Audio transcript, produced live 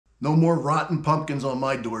No more rotten pumpkins on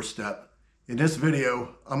my doorstep. In this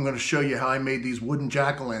video, I'm going to show you how I made these wooden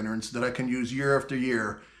jack-o'-lanterns that I can use year after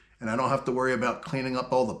year, and I don't have to worry about cleaning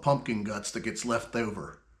up all the pumpkin guts that gets left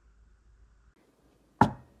over.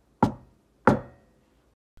 I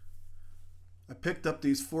picked up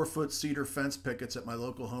these 4-foot cedar fence pickets at my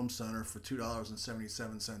local home center for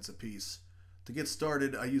 $2.77 a piece. To get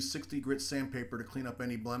started, I used 60 grit sandpaper to clean up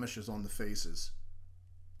any blemishes on the faces.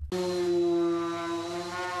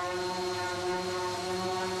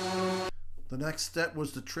 The next step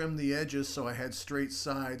was to trim the edges so I had straight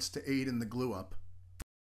sides to aid in the glue up.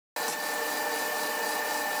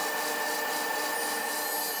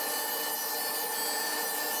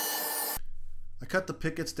 I cut the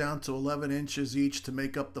pickets down to 11 inches each to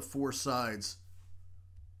make up the 4 sides.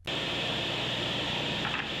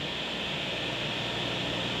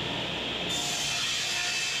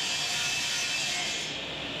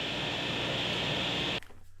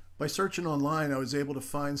 By searching online, I was able to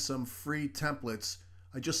find some free templates.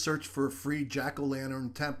 I just searched for free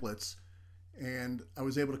jack-o'-lantern templates, and I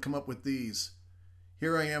was able to come up with these.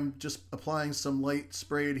 Here I am just applying some light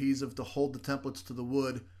spray adhesive to hold the templates to the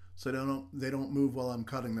wood so they don't move while I'm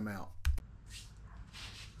cutting them out.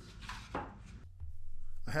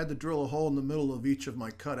 I had to drill a hole in the middle of each of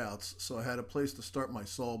my cutouts, so I had a place to start my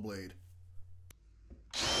saw blade.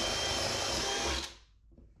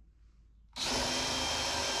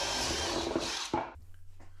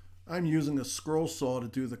 I'm using a scroll saw to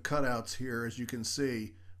do the cutouts here, as you can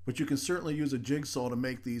see, but you can certainly use a jigsaw to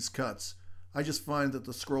make these cuts. I just find that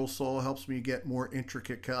the scroll saw helps me get more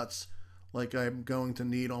intricate cuts like I'm going to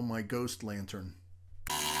need on my ghost lantern.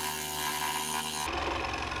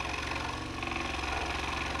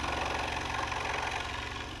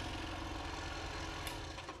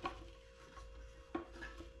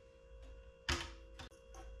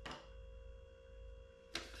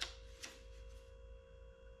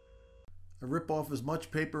 I rip off as much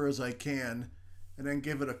paper as I can and then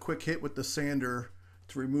give it a quick hit with the sander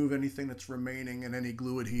to remove anything that's remaining and any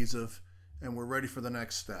glue adhesive, and we're ready for the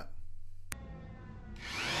next step.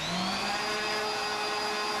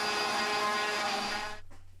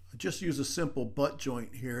 I just use a simple butt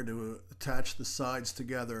joint here to attach the sides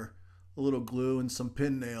together, a little glue and some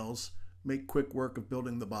pin nails, make quick work of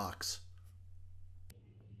building the box.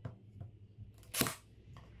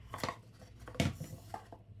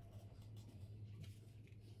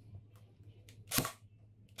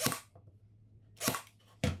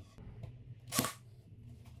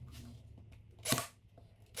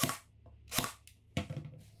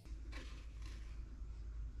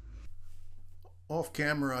 Off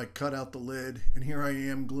camera, I cut out the lid, and here I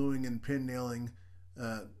am gluing and pin nailing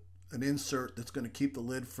an insert that's going to keep the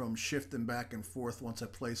lid from shifting back and forth once I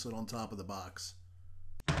place it on top of the box.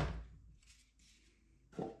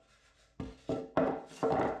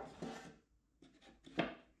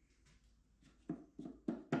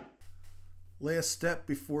 Last step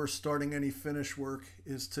before starting any finish work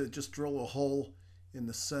is to just drill a hole in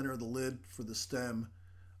the center of the lid for the stem.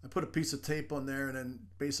 I put a piece of tape on there and then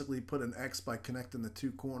basically put an X by connecting the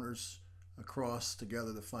 2 corners across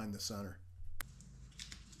together to find the center.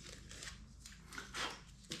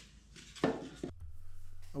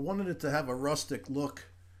 I wanted it to have a rustic look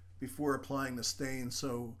before applying the stain,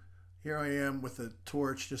 so here I am with a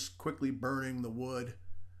torch just quickly burning the wood.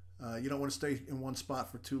 You don't want to stay in one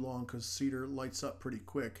spot for too long because cedar lights up pretty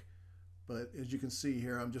quick, but as you can see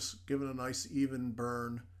here, I'm just giving a nice even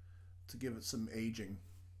burn to give it some aging.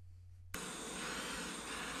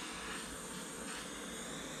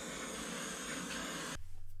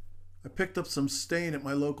 I picked up some stain at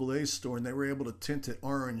my local Ace store and they were able to tint it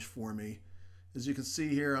orange for me. As you can see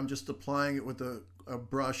here, I'm just applying it with a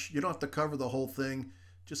brush. You don't have to cover the whole thing.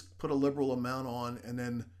 Just put a liberal amount on, and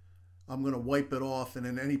then I'm going to wipe it off, and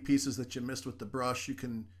then any pieces that you missed with the brush you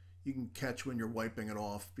can catch when you're wiping it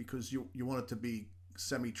off, because you want it to be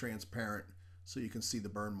semi-transparent so you can see the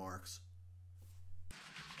burn marks.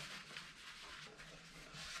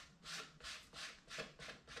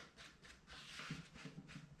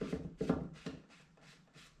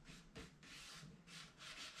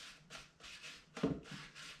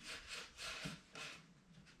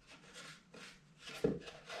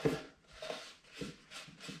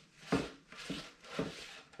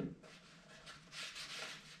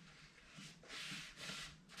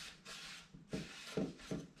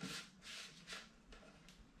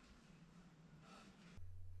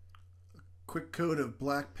 Quick coat of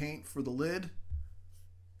black paint for the lid.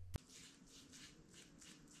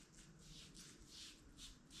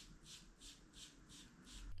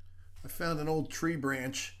 I found an old tree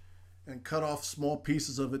branch and cut off small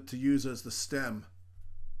pieces of it to use as the stem.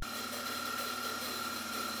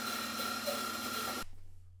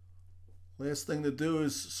 Last thing to do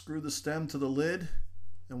is screw the stem to the lid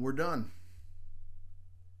and we're done.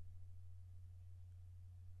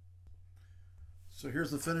 So here's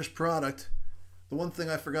the finished product. The one thing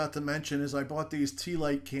I forgot to mention is I bought these tea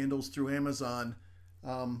light candles through Amazon.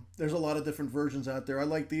 There's a lot of different versions out there. I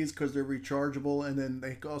like these because they're rechargeable, and then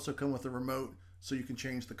they also come with a remote so you can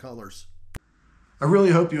change the colors. I really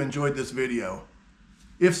hope you enjoyed this video.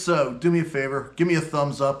 If so, do me a favor, give me a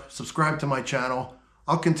thumbs up, subscribe to my channel.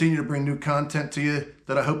 I'll continue to bring new content to you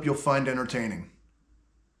that I hope you'll find entertaining.